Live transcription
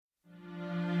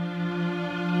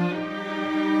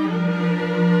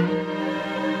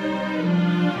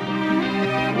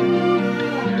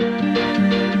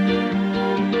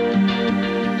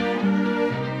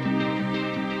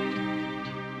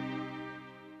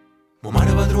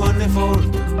Mare va Truvann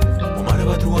forte, mare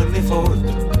va Truvann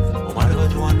forte, mare va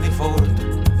Truvann forte,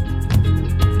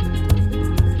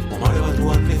 mare va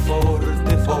Truvann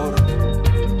forte, forte,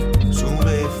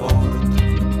 sulle forte.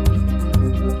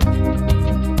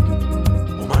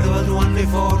 Mare va Truvann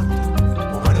forte,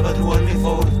 mare va Truvann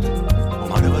forte,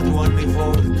 mare va Truvann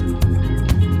forte,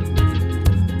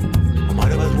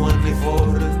 mare va Truvann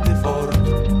forte, forte,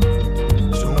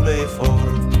 sulle forte.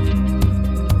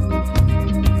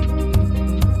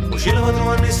 Cielo va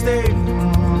Truvann stelle,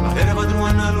 la terra va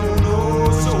Truvann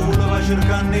l'uno, solo va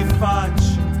cercann e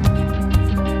facce.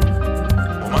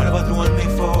 Mare va Truvann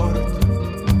forte,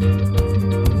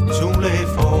 sulle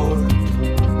forte.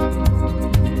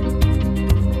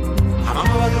 La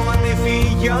mamma va Truvann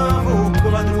figlia, vocca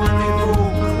va Truvann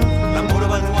vocca, l'amore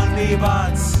va Truvann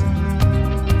pazze.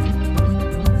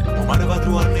 Mare va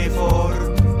Truvann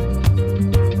forte,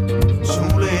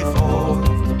 sulle forte.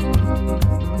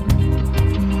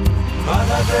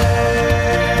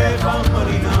 Patatè, famme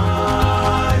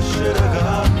rinascere,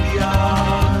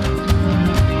 gabbiano.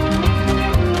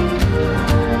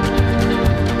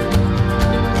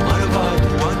 Mare va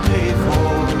Truvann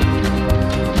forte,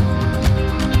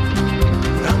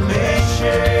 Damme,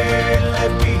 scell,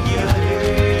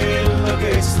 pigliatelle,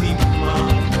 chesti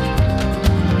mmane.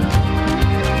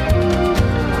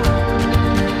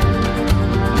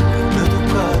 Ne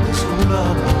tuccato sulla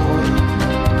porta.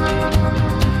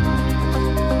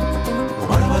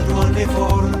 Mare va Truvann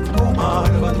forte,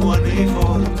 mare va Truvann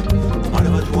forte, mare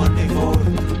va Truvann forte,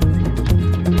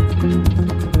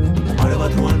 mare va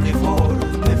Truvann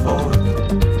forte, forte,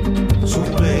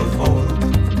 sulle forte.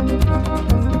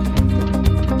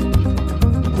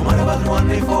 Mare va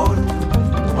Truvann forte,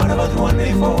 mare va Truvann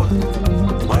forte,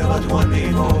 mare va Truvann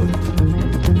forte,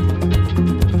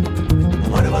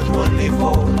 mare va Truvann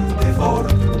forte,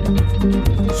 forte,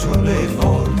 sulle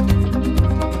forte.